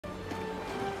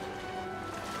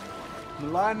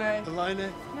Feline.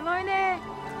 Feline. Feline.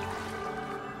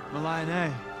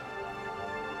 Feline.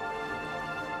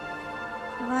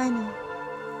 Feline.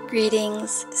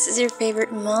 Greetings, this is your favorite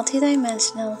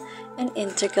multidimensional and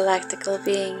intergalactical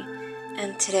being,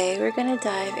 and today we're going to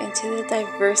dive into the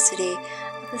diversity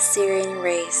of the Sirian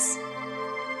race.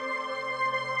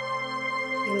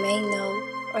 You may know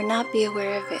or not be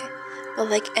aware of it, but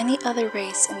like any other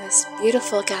race in this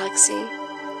beautiful galaxy,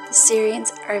 the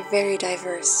Sirians are very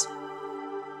diverse.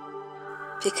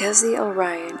 Because of the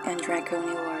Orion and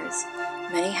Draconi Wars,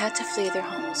 many had to flee their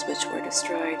homes which were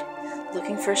destroyed,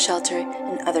 looking for shelter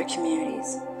in other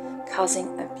communities,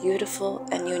 causing a beautiful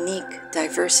and unique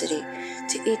diversity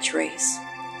to each race.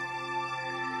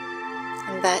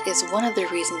 And that is one of the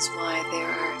reasons why there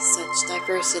are such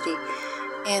diversity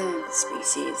in the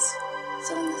species.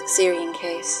 So in the Sirian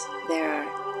case, there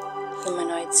are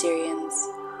humanoid Sirians,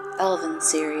 elven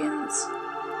Sirians,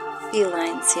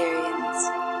 feline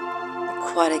Sirians,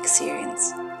 aquatic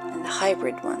Sirians, and the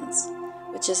hybrid ones,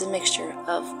 which is a mixture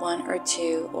of one or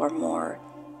two or more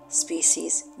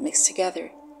species mixed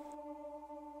together.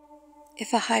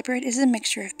 If a hybrid is a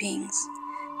mixture of beings,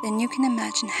 then you can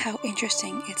imagine how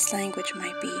interesting its language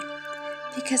might be,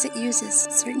 because it uses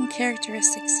certain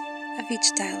characteristics of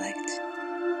each dialect.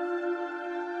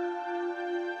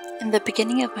 In the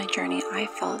beginning of my journey, I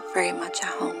felt very much at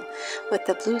home with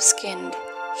the blue-skinned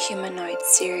humanoid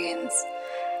Sirians,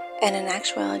 and in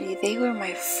actuality, they were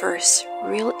my first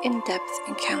real in-depth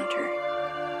encounter.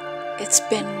 It's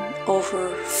been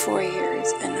over 4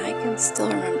 years, and I can still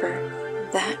remember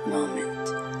that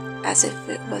moment as if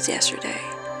it was yesterday.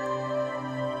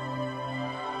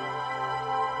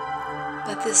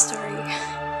 But this story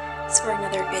is for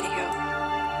another video.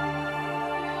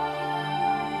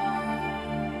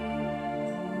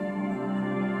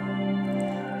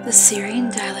 The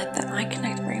Sirian dialect that I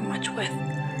connect very much with,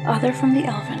 other from the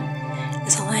Elven,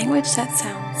 is a language that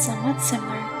sounds somewhat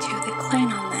similar to the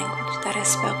Klingon language that is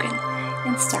spoken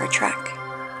in Star Trek.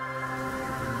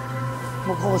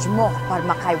 Mogos mo par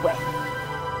makaiwe.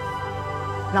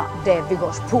 Not de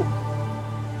bigos poop.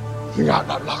 Ja,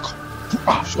 dat lak.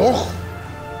 Toch?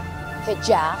 Het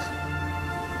jaar.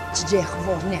 Tje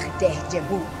gewoon niet de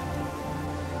boe.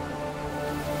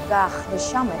 Dag de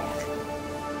shamer.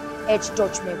 Edge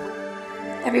dodge me.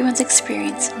 Everyone's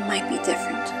experience might be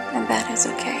different, and that is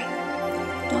okay.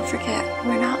 Don't forget,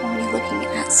 we're not only looking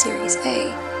at Sirius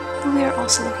A, but we are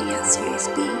also looking at Sirius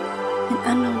B, and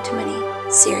unknown to many,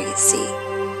 Sirius C.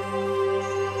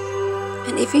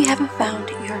 And if you haven't found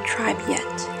your tribe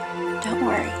yet, don't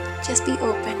worry, just be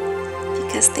open,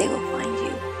 because they will find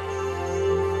you.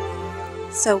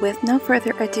 So with no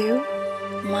further ado,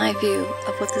 my view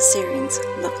of what the Sirians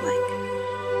look like.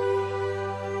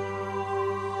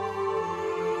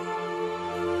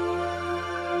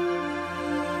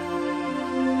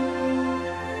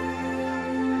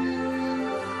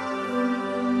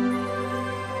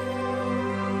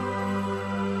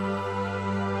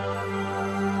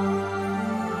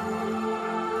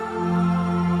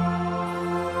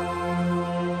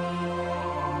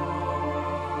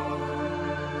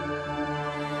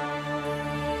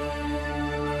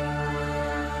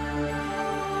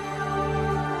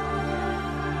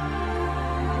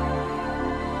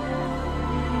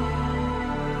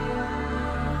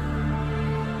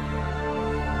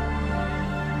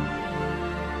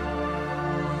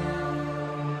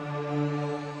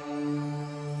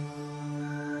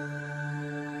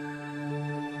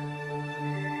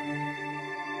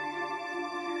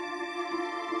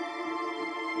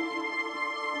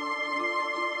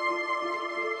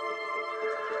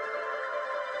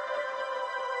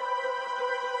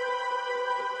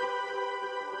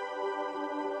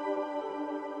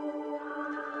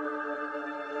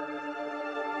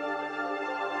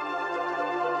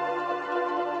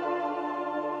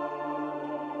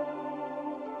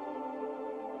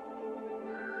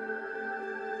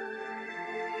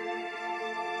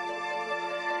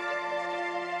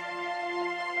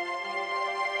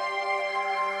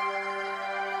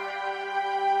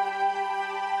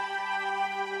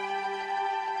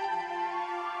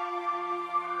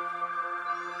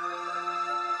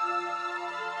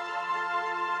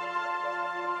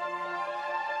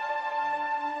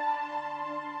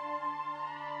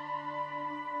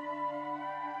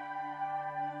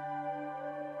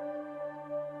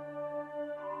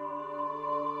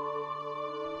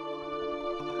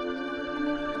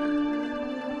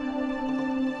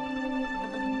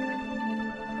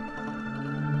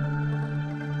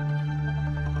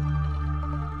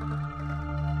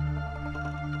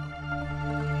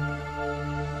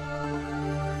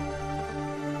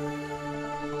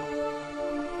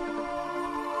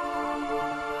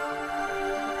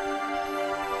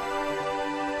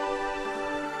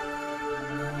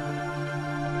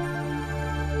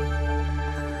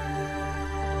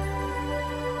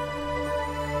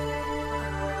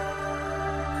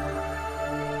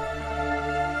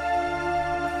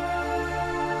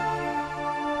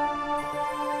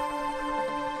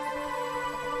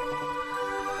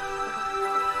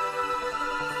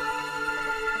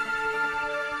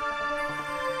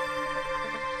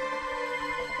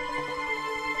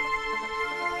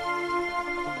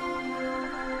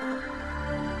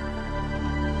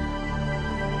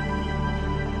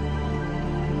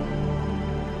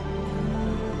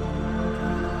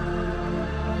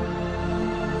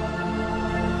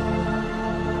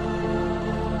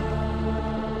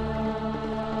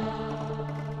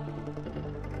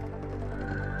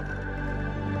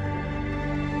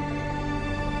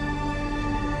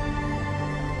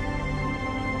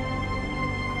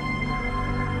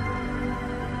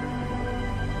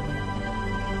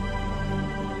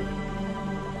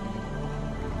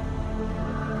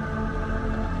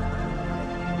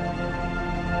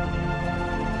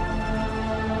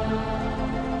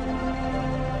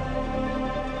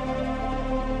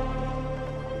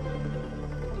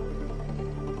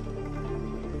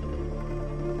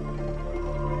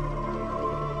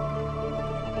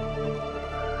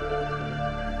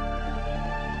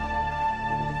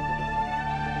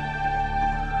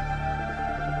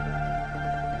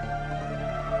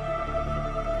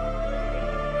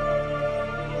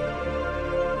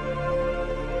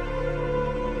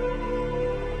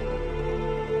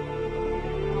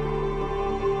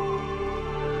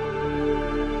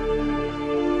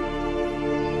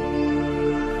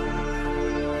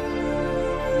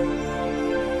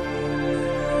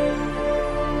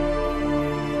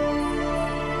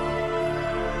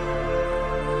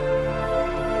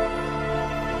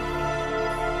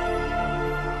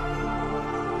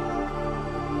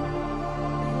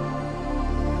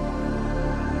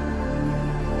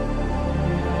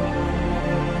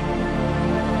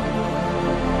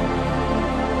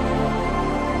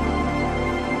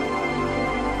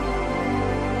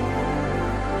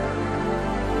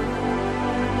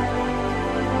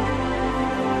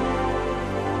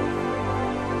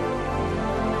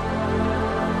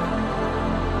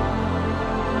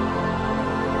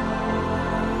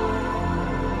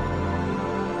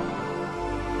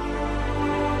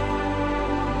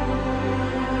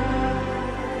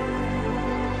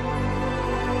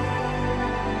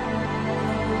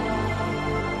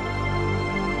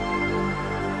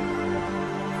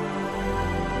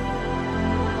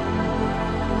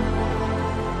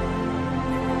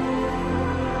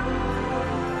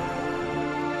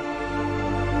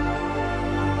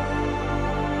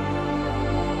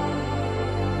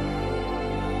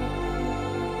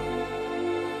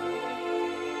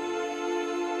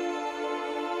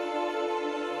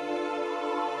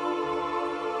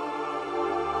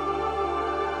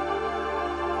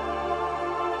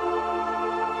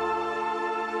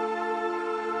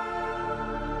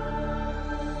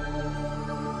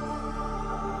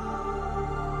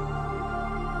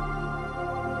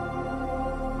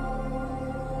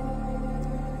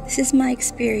 This is my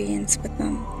experience with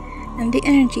them and the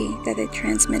energy that they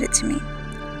transmitted to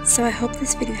me. So I hope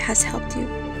this video has helped you.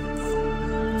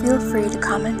 Feel free to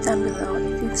comment down below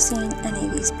if you've seen any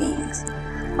of these beings.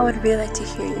 I would really like to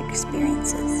hear your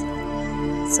experiences.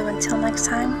 So until next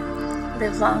time,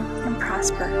 live long and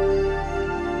prosper.